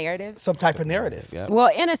type of narrative. some type of narrative? Yeah. Well,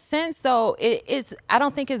 in a sense, though, it's. I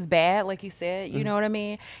don't think it's bad, like you said. You know what I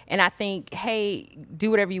mean? And I think, hey, do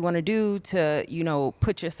whatever you want to do to,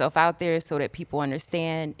 put yourself out there so that people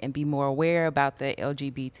understand and be more aware about the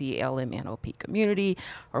LGBT LMNOP community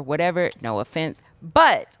or whatever. No offense,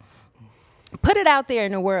 but put it out there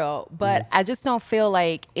in the world. But I just don't feel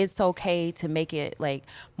like it's okay to make it like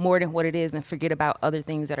more than what it is and forget about other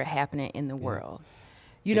things that are happening in the world.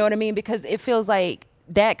 You know what I mean? Because it feels like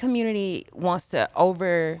that community wants to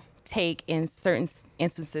overtake in certain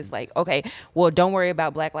instances. Like, okay, well, don't worry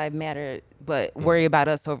about Black Lives Matter, but worry about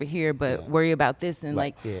us over here. But worry about this, and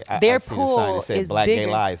like their I seen a sign pool that said is Black bigger.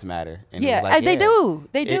 Gay Lives Matter. And it Yeah, was like, they do.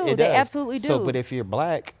 They it do. They does. absolutely do. So, but if you're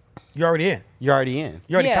black, You're already in. you're already in.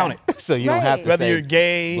 You already Yeah. counted. So you don't have Right. to Whether say you're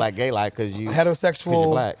gay, Black Gay Life because you 'cause heterosexual, you're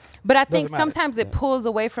black. But I think Doesn't matter. sometimes it pulls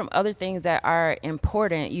away from other things that are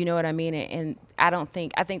important. You know what I mean? And I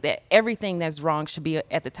think that everything that's wrong should be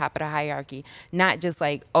at the top of the hierarchy, not just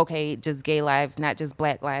like, okay, just gay lives, not just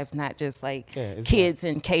black lives, not just like it's kids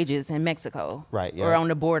in cages in Mexico, Right, yeah. or on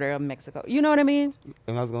the border of Mexico. You know what I mean?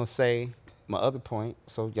 And I was gonna say my other point.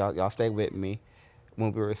 So y'all stay with me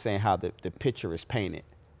when we were saying how the picture is painted.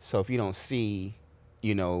 So if you don't see,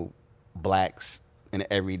 blacks in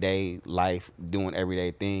everyday life doing everyday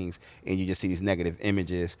things, and you just see these negative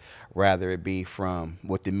images, rather it be from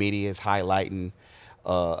what the media is highlighting,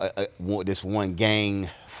 this one gang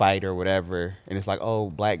fight or whatever, and it's like, oh,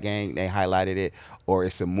 black gang, they highlighted it, or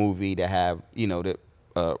it's a movie that have that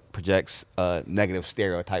projects negative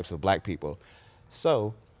stereotypes of black people.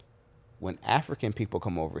 So when African people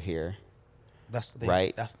come over here, that's the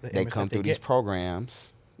right, That's the they image come that through they these get.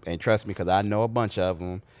 programs, and trust me, because I know a bunch of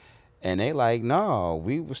them, and they like, no,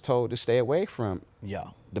 we was told to stay away from Yeah.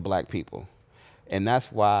 the black people. And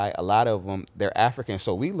that's why a lot of them, they're African.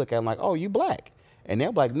 So we look at them like, oh, you black. And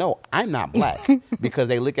they're like, no, I'm not black. Because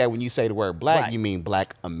they look at when you say the word black, Right. you mean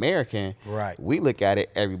black American. Right. We look at it,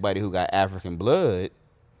 everybody who got African blood,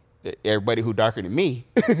 everybody who darker than me,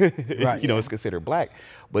 Right. is considered black.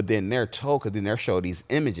 But then they're told, because then they're showed these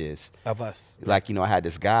images. Of us. Like, I had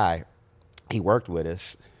this guy, he worked with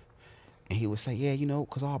us. And he would say, yeah,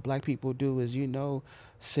 because all black people do is,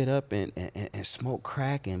 sit up and smoke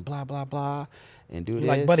crack and blah, blah, blah, and do this.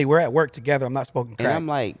 Like, buddy, we're at work together. I'm not smoking crack. And I'm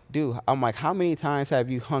like, dude, how many times have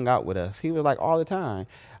you hung out with us? He was like, all the time.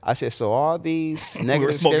 I said, so all these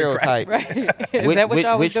negative smoking crack. stereotypes, Is that what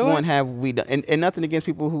y'all was which doing? one have we done? And nothing against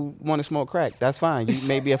people who want to smoke crack. That's fine. You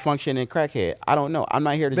may be a functioning crackhead. I don't know. I'm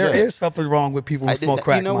not here to There judge. is something wrong with people who I- smoke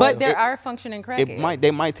crack. you know Maya. But there it- are functioning crackheads.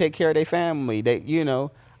 They might take care of their family. They,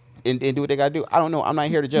 and do what they got to do. I don't know. I'm not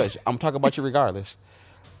here to judge. I'm talking about you regardless.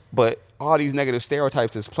 But all these negative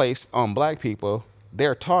stereotypes is placed on black people.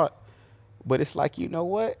 They're taught, but it's like, you know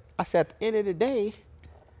what? I said, at the end of the day,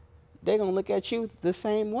 they're gonna look at you the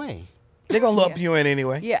same way. They're gonna lump you in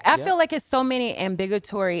anyway. Yeah, I feel like it's so many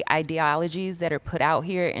ambiguatory ideologies that are put out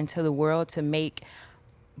here into the world to make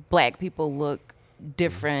black people look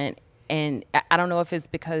different. And I don't know if it's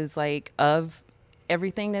because like of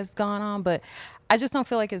everything that's gone on, but I just don't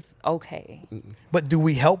feel like it's okay. But do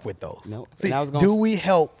we help with those? No. See, And I was gonna do we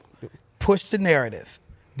help push the narrative?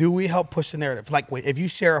 Do we help push the narrative? Like if you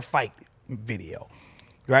share a fight video,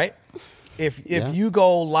 right? If you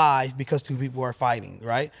go live because two people are fighting,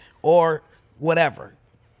 right? Or whatever,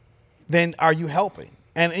 then are you helping?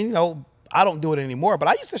 And you know, I don't do it anymore, but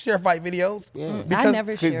I used to share fight videos. Yeah. I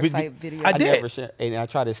never share fight videos. I did. Never share, and I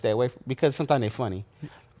try to stay away because sometimes they're funny.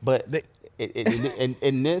 But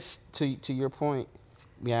in this, to your point,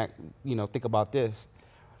 yeah, you know, think about this.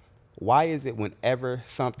 Why is it whenever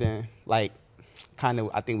something like kind of,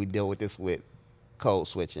 I think we deal with this with code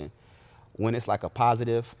switching, when it's like a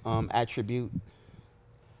positive attribute,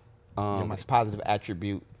 it's a positive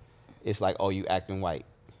attribute, it's like, oh, you acting white.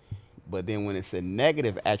 But then when it's a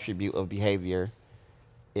negative attribute of behavior,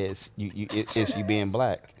 it's you being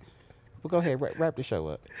black. Well, go ahead, wrap the show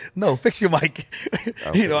up. No, fix your mic.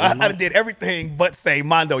 Okay, You know, I did everything but say,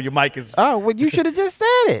 Mondo, your mic is. Oh, well, you should have just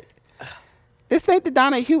said it. This ain't the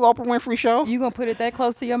Donna Hugh Oprah Winfrey show. You gonna put it that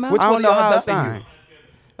close to your mouth? Which I one don't of know y'all how it's Donna signed. Hugh?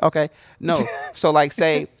 Okay, no.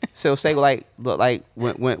 So say like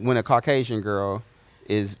when a Caucasian girl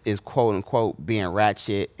is quote unquote being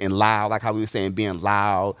ratchet and loud, like how we were saying, being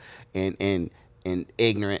loud and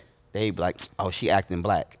ignorant, they be like, oh, she acting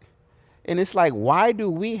black. And it's like, why do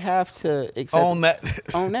we have to accept Own that.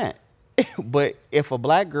 Own that. But if a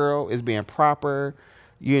black girl is being proper,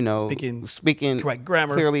 you know, speaking correct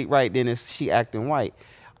grammar, clearly right, then it's she acting white.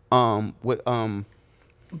 But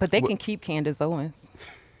they can keep Candace Owens.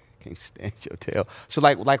 Can't stand your tail. So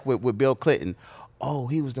like with Bill Clinton, oh,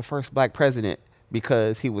 he was the first black president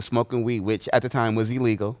because he was smoking weed, which at the time was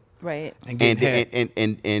illegal. Right. And getting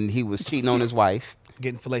And he was cheating on his wife.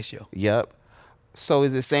 getting fellatio. Yep. So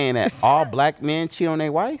is it saying that all black men cheat on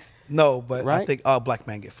their wife? No, but I Right? think all black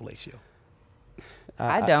men get fellatio.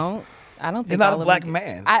 I don't think You're not all a of black them-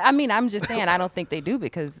 man. I mean, I'm just saying I don't think they do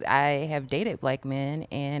because I have dated black men,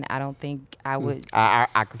 and I don't think I would.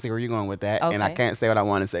 I can see where you're going with that, and I Okay. can't say what I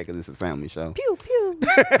want to say because it's a family show. Pew pew.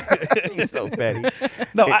 You're so petty.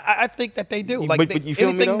 No, I think that they do. Like but you feel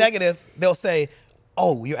me, anything though? negative, they'll say,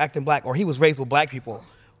 "Oh, you're acting black," or "He was raised with black people,"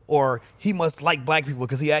 or "He must like black people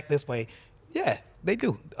because he act this way." Yeah, they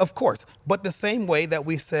do, of course. But the same way that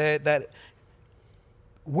we said that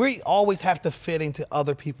we always have to fit into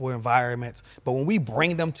other people's environments, but when we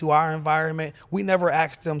bring them to our environment, we never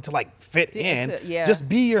ask them to like fit in. Yeah. Just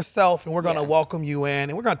be yourself, and we're gonna Yeah. welcome you in,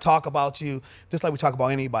 and we're gonna talk about you just like we talk about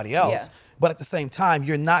anybody else. Yeah. But at the same time,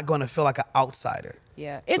 you're not gonna feel like an outsider.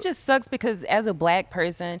 Yeah, it just sucks because as a black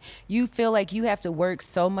person, you feel like you have to work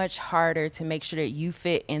so much harder to make sure that you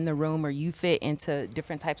fit in the room or you fit into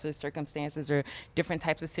different types of circumstances or different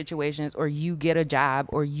types of situations or you get a job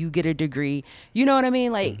or you get a degree. You know what I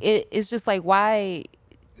mean? Like, it's just like, why?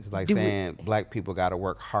 It's like Do we- saying black people got to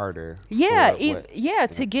work harder. Yeah, for what- yeah,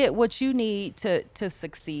 to get what you need to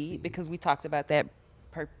succeed because we talked about that,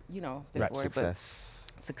 Right, before. success.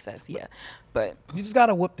 But success, yeah. But, You just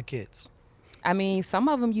gotta whip the kids. I mean, some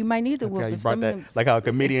of them you might need to Okay, whoop. you If brought some that, of them like how a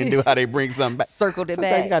comedian do, how they bring something back. circled it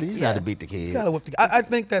Sometimes back. You just Yeah. got to beat the kids. You gotta whip the. I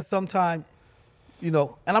think that sometimes, you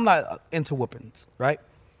know, and I'm not into whoopings, right?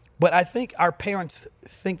 But I think our parents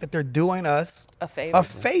think that they're doing us A favor. A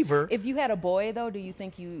favor. If you had a boy, though, do you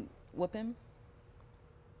think you whoop him?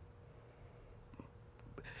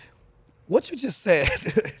 What you just said.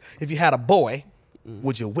 If you had a boy,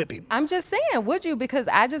 would you whip him? I'm just saying, would you? Because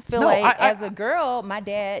I just feel No, like I- as a girl, my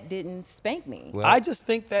dad didn't spank me. Well, I just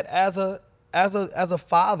think that as a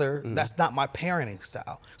father, that's not my parenting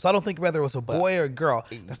style. So I don't think whether it was a boy or a girl,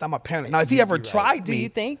 that's not my parenting. Now, if he ever You're right. tried Do me, you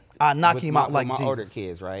think? I'd knock with him my, out like with my older Jesus.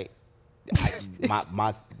 kids, right?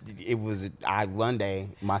 One day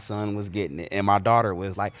my son was getting it, and my daughter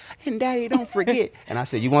was like, "And Daddy, don't forget." And I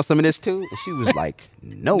said, "You want some of this too?" And she was like,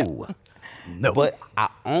 "No." No, But I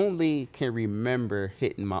only can remember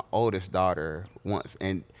hitting my oldest daughter once,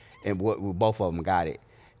 and both of them got it.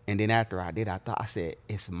 And then after I did, I said,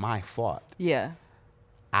 "It's my fault." Yeah.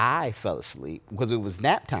 I fell asleep because it was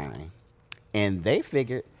nap time, and they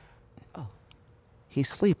figured, "Oh, he's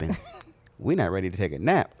sleeping. We're not ready to take a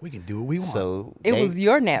nap." we can do what we want. So It they- was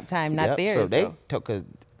your nap time, not Yep, theirs. So they though. took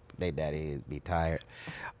they daddy be tired.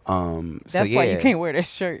 That's why you can't wear that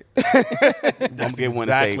shirt. That's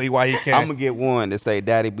exactly why he can't. I'm gonna get one that say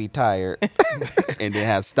 "Daddy be tired," and then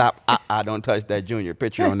have "Stop! I don't touch that Junior"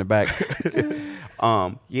 picture on the back.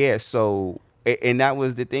 Yeah. So, and that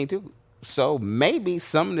was the thing too. So maybe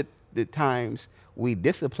some of the times we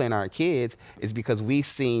discipline our kids is because we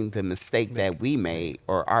seen the mistake that we made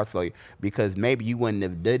or our failure. Because maybe you wouldn't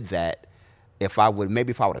have did that if I would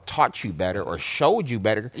have taught you better or showed you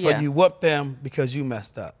better. So you whoop them because you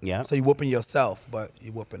messed up. Yeah. So you whooping yourself, but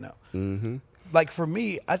you whooping them. Mm-hmm. Like for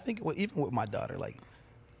me, I think even with my daughter, like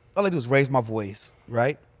all I do is raise my voice,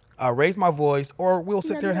 right? I'll raise my voice, or we'll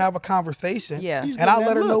sit there and have a conversation. Yeah. And I'll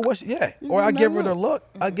let her know what or I give her the look.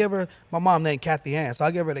 I give her, my mom named Kathy Ann, so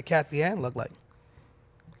I give her the Kathy Ann look like.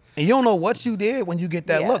 And you don't know what you did when you get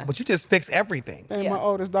that look, but you just fix everything. And my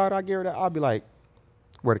oldest daughter, I give her that, I'll be like,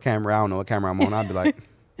 where the camera? I don't know what camera I'm on. I'll be like,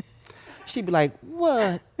 she'd be like,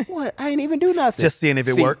 what? I ain't even do nothing. Just seeing if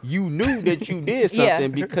it worked. You knew that you did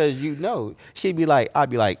something because you know. I'd be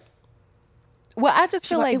like, well, I just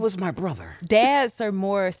feel like it was my brother. Dads are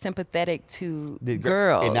more sympathetic to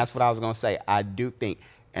girls. And that's what I was going to say. I do think,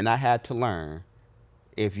 and I had to learn,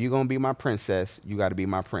 if you're going to be my princess, you got to be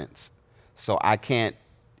my prince. So I can't,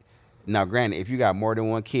 now granted, if you got more than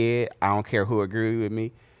one kid, I don't care who agree with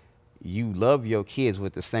me, you love your kids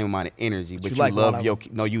with the same amount of energy, but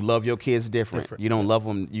you love your kids different. You don't love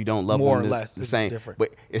them. You don't love more them or less. the same. Different.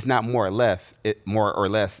 But it's not more or less. More or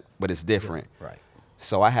less, but it's different. Right.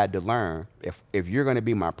 So I had to learn if you're going to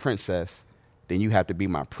be my princess, then you have to be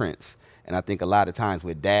my prince. And I think a lot of times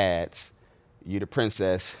with dads, you're the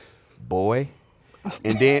princess, boy,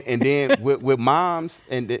 and then with moms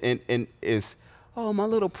and is my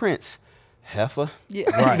little prince. Heifer. Yeah.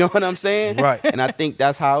 Right. You know what I'm saying? Right. And I think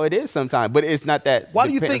that's how it is sometimes. But it's not that. Why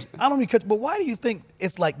do you think, I don't mean cut, but why do you think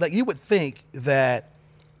it's like you would think that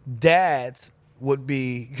dads would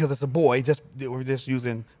be, because it's a boy, we're just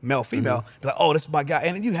using male, female, be like, oh, this is my guy.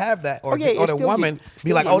 And then you have that, or the woman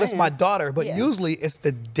be like, oh, this is my daughter. But usually it's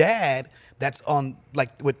the dad that's on, like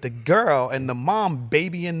with the girl and the mom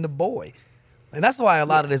babying the boy. And that's why a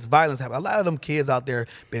lot of this violence happens. A lot of them kids out there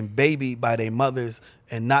been babied by their mothers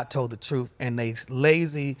and not told the truth. And they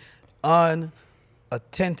lazy,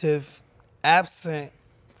 unattentive, absent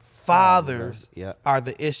fathers are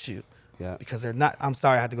the issue. Yeah. Because they're not, I'm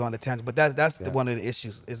sorry I had to go on the tangent, but that's one of the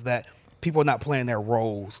issues is that people are not playing their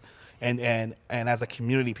roles. And as a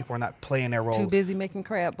community, people are not playing their roles. Too busy making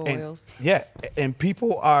crab boils. And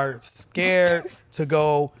people are scared to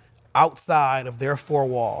go outside of their four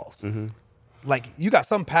walls. Mm-hmm. Like, you got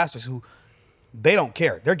some pastors who, they don't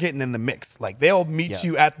care. They're getting in the mix. Like, they'll meet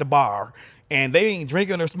you at the bar, and they ain't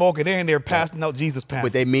drinking or smoking. They're in there passing out Jesus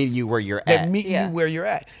pamphlets. But they meet you where you're at. They meet you where you're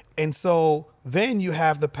at. And so then you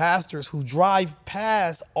have the pastors who drive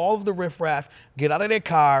past all of the riffraff, get out of their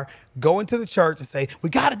car, go into the church and say,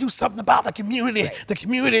 we got to do something about the community. Right. The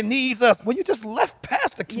community needs us. Well, you just left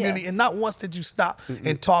past the community, and not once did you stop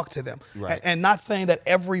and talk to them. Right. And not saying that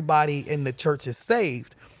everybody in the church is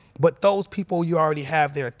saved, but those people, you already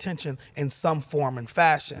have their attention in some form and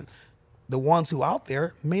fashion. The ones who out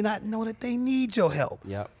there may not know that they need your help.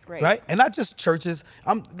 Yep. Right? And not just churches.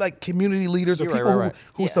 I'm like community leaders or people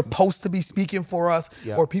who are supposed to be speaking for us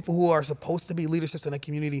or people who are supposed to be leaderships in a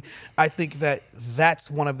community. I think that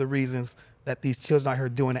that's one of the reasons that these children out here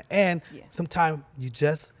doing it. And sometimes you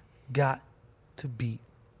just got to beat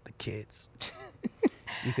the kids.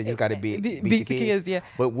 You said you got to beat the kids. Yeah.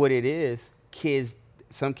 But what it is,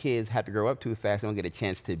 some kids have to grow up too fast. They don't get a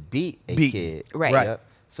chance to beat a kid. Right. Yep.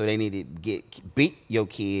 So they need to beat your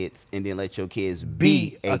kids and then let your kids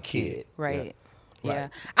be a kid. Right. Yeah.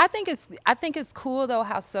 I think it's cool though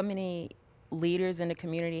how so many leaders in the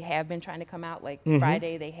community have been trying to come out. Like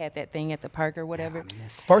Friday they had that thing at the park or whatever.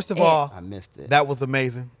 First of all, I missed it. That was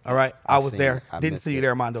amazing. All right. I was there. Didn't see you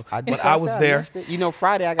there, Armando. But I was there. You know,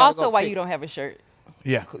 Friday I got also why you don't have a shirt.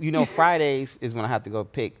 Yeah. You know, Fridays is when I have to go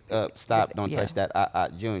pick up, don't touch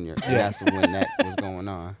that Junior. And that's when that was going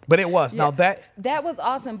on. But it was. Now that was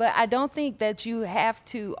awesome. But I don't think that you have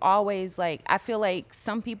to always, like, I feel like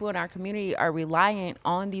some people in our community are reliant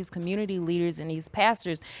on these community leaders and these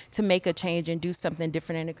pastors to make a change and do something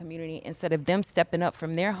different in the community instead of them stepping up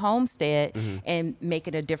from their homestead and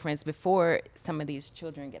making a difference before some of these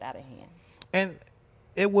children get out of hand. And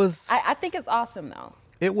it was. I think it's awesome though.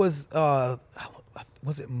 It was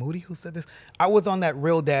it Moody who said this? I was on that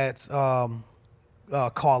Real Dads call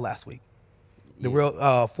last week. The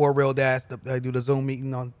real 4 Real Dads. They do the Zoom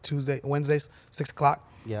meeting on Wednesdays, 6:00.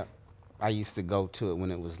 Yeah, I used to go to it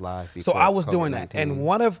when it was live. So I was doing that, and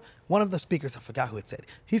one of the speakers, I forgot who it said.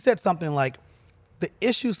 He said something like, the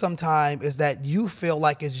issue sometimes is that you feel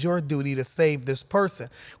like it's your duty to save this person,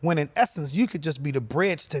 when in essence you could just be the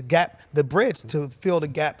bridge to fill the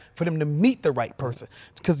gap for them to meet the right person.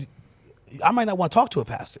 Because I might not want to talk to a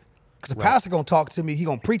pastor. Because the pastor gonna talk to me, he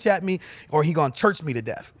gonna preach at me, or he gonna church me to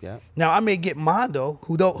death. Yeah. Now I may get Mondo,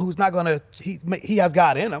 who's not gonna, he has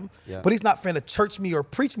God in him, but he's not finna church me or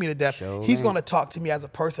preach me to death. He's gonna talk to me as a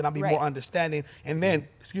person. I'll be more understanding, and then,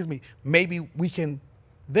 maybe we can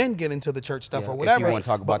then get into the church stuff or whatever. If you want to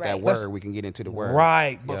talk about that word, we can get into the word.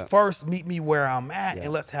 Right, but first meet me where I'm at and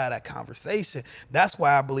let's have that conversation. That's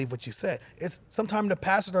why I believe what you said. It's sometimes the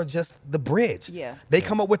pastors are just the bridge. Yeah. They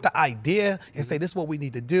come up with the idea and say, this is what we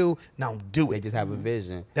need to do. Now do it. They just have a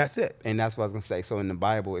vision. That's it. And that's what I was going to say. So in the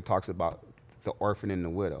Bible, it talks about the orphan and the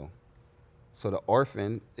widow. So the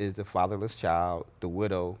orphan is the fatherless child. The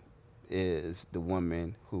widow is the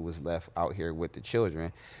woman who was left out here with the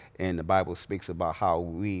children. And the Bible speaks about how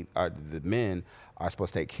the men are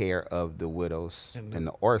supposed to take care of the widows and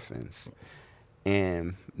the orphans.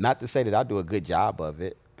 And not to say that I do a good job of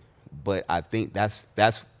it, but I think that's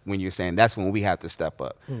when you're saying that's when we have to step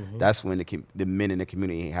up. Mm-hmm. That's when the men in the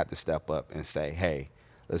community have to step up and say, hey,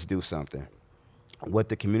 let's do something. What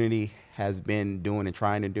the community has been doing and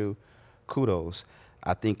trying to do, kudos.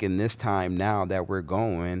 I think in this time now that we're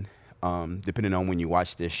going, depending on when you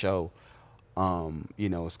watch this show,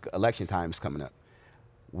 it's election time is coming up.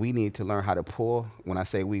 We need to learn how to pull, when I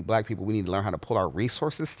say we black people, we need to learn how to pull our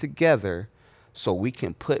resources together so we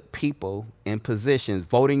can put people in positions,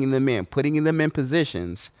 voting them in, putting them in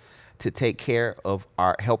positions to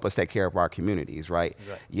help us take care of our communities, right?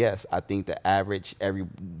 Yes, I think the average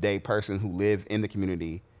everyday person who live in the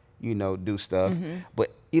community, do stuff. Mm-hmm.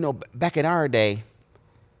 But, back in our day,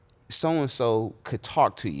 so-and-so could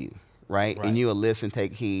talk to you, right? And you'll listen,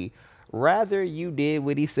 take heed. Rather you did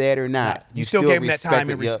what he said or not. You still gave him that time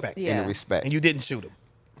and respect. And respect. And you didn't shoot him.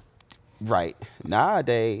 Right.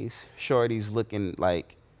 Nowadays, shorty's looking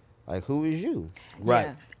like who is you? Right.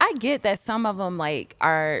 Yeah. I get that some of them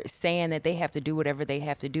are saying that they have to do whatever they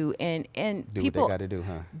have to do, and do people what they got to do,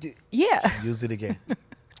 huh? Yeah. Use it again.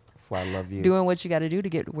 That's why I love you. Doing what you got to do to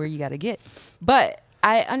get where you got to get. But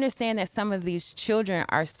I understand that some of these children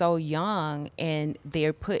are so young and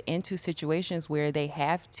they're put into situations where they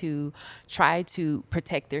have to try to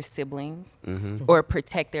protect their siblings or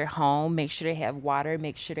protect their home, make sure they have water,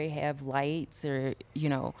 make sure they have lights or,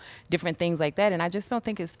 different things like that. And I just don't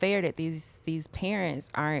think it's fair that these parents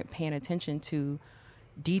aren't paying attention to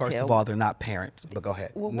detail. First of all, they're not parents, but go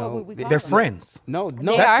ahead. Well, what would we call They're them? friends. No,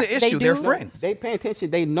 that's the issue. They They're do? friends. They pay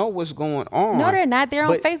attention. They know what's going on. No, they're not. They're on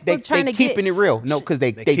but Facebook trying they to get... keeping it real. No, because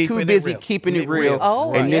they keeping too it busy real. keeping it real.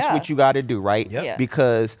 Oh, and this yeah. what you got to do, right? Yep. Yeah.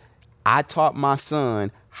 Because I taught my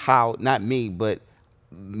son how, not me, but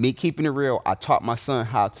me keeping it real, I taught my son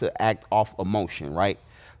how to act off emotion, right?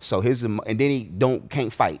 So and then he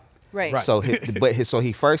can't fight. Right. So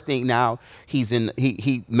he first thing now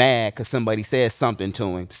he mad because somebody said something to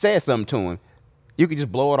him. You can just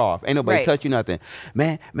blow it off. Ain't nobody touch you nothing.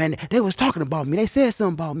 Man, they was talking about me. They said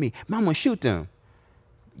something about me. Man, I'm gonna shoot them.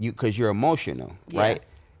 Because you're emotional, right?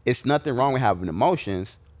 It's nothing wrong with having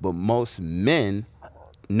emotions, but most men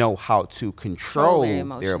know how to control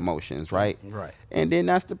their emotions, right? Right. And then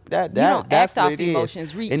that's You don't act off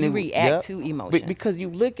emotions. You react to emotions. Because you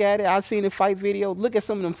look at it, I've seen the fight video. Look at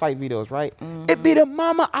some of them fight videos, right? It be the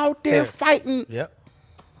mama out there fighting. Yep.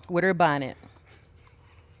 With her bonnet.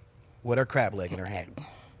 With her crab leg in her hand.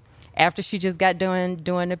 After she just got done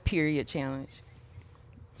doing the period challenge.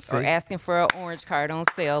 See? Or asking for an orange card on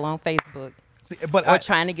sale on Facebook. See, but or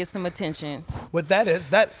trying to get some attention. What that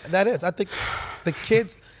is. I think the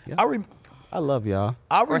kids. I love y'all.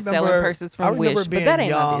 I remember, or selling purses from Wish, but being that ain't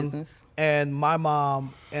young, my business. And my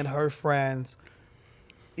mom and her friends,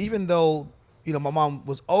 even though my mom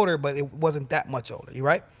was older, but it wasn't that much older,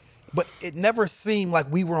 right? But it never seemed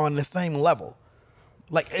like we were on the same level.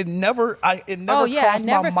 Like it never crossed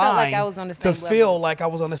my mind like I was on the same to feel like I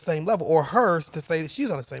was on the same level, or hers to say that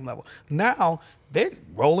she's on the same level. Now they're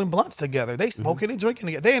rolling blunts together, they smoking and drinking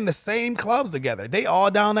together, they in the same clubs together, they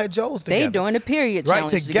all down at Joe's together. They doing the period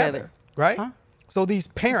challenge together. Right? Huh? So these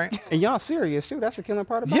parents and y'all serious too. That's the killing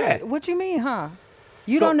part about it. What you mean, huh?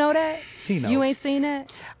 You don't know that? He knows. You ain't seen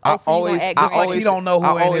that? Just like he don't know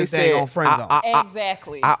who in his dang on friend zone.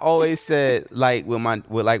 Exactly. I always said, like with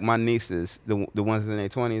my nieces, the ones in their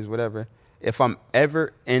 20s, whatever. If I'm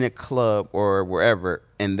ever in a club or wherever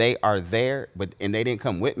and they are there, and they didn't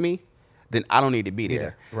come with me, then I don't need to be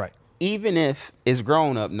there. Right. Even if it's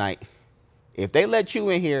grown up night, if they let you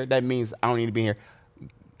in here, that means I don't need to be here.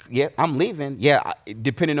 Yeah, I'm leaving. Yeah,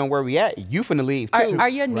 depending on where we at, you finna leave too. Are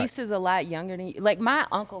your nieces a lot younger than you? Like my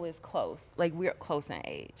uncle is close. Like we're close in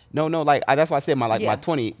age. No, like that's why I said my Yeah.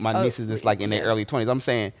 nieces is like in their early 20s. I'm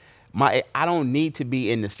saying I don't need to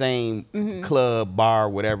be in the same Mm-hmm. club, bar,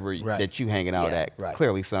 whatever Right. that you hanging out Yeah. at. Right.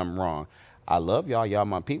 Clearly something wrong. I love y'all. Y'all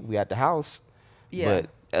my people. We at the house. Yeah.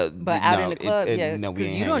 But out in the club, yeah, no, we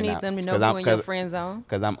because ain't you don't hanging need out. them to know 'Cause you I'm- in your 'cause- friend zone.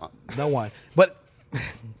 Cause I'm. No one. But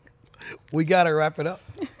we gotta wrap it up,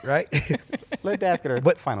 right? Let Daph get her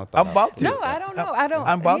But final thought. I'm about to. No, I don't know. I don't.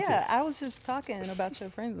 I'm about yeah, to. I was just talking about your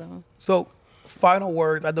friend zone. So, final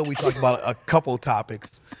words. I know we talked about a couple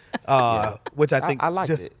topics, which I think I liked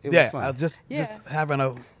just it. It was yeah, fun. just Yeah. having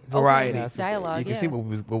a variety. Yeah, dialogue, You can yeah.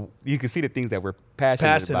 see you can see the things that we're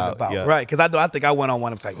passionate about. Yeah. right? Because I think I went on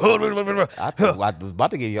one. I'm like, I was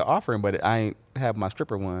about to give you an offering, but I ain't have my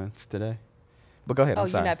stripper ones today. But go ahead. Oh, I'm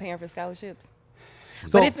you're sorry. not paying for scholarships?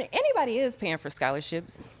 So- but if anybody is paying for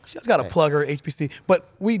scholarships, she just got to plug her HBC. But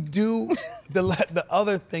we do the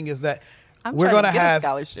other thing is that I'm we're trying gonna to get a have.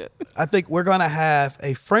 scholarship. I think we're gonna have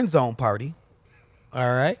a friend zone party.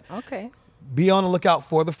 All right. Okay. Be on the lookout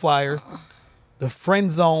for the flyers. The friend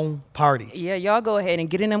zone party. Yeah, y'all go ahead and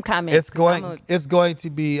get in them comments. It's going to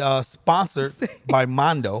be sponsored by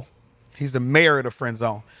Mondo. He's the mayor of the friend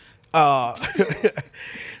zone.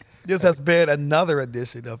 This has been another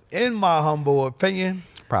edition of In My Humble Opinion,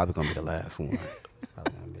 Probably gonna be the last one.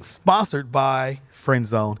 sponsored by Friend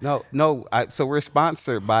Zone. No. So we're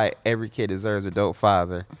sponsored by Every Kid Deserves a Dope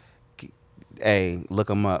Father. Hey, look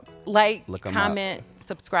them up. like, Look 'em comment,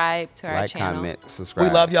 subscribe to our Like, channel. comment, subscribe.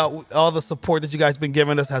 We love y'all. All the support that you guys been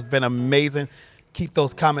giving us has been amazing. Keep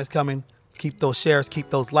those comments coming. Keep those shares.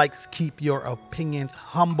 Keep those likes. Keep your opinions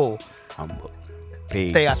humble. Humble.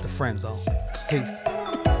 Peace. Stay out the friend zone. Peace.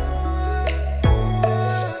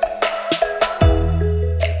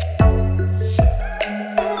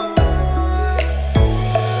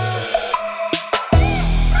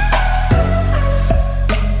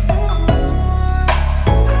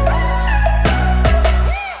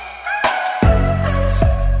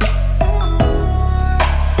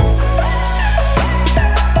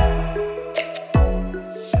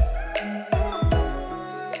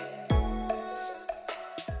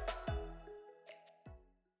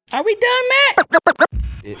 Are we done, Matt?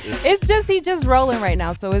 It's just he just rolling right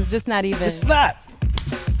now, so it's just not even. It's not.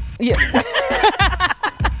 Yeah.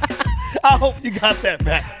 I hope you got that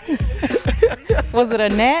back. Was it a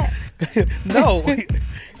gnat? No.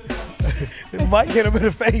 It might hit him in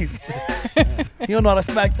the face. You don't know how to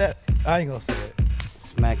smack that. I ain't gonna say it.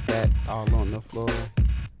 Smack that all on the floor.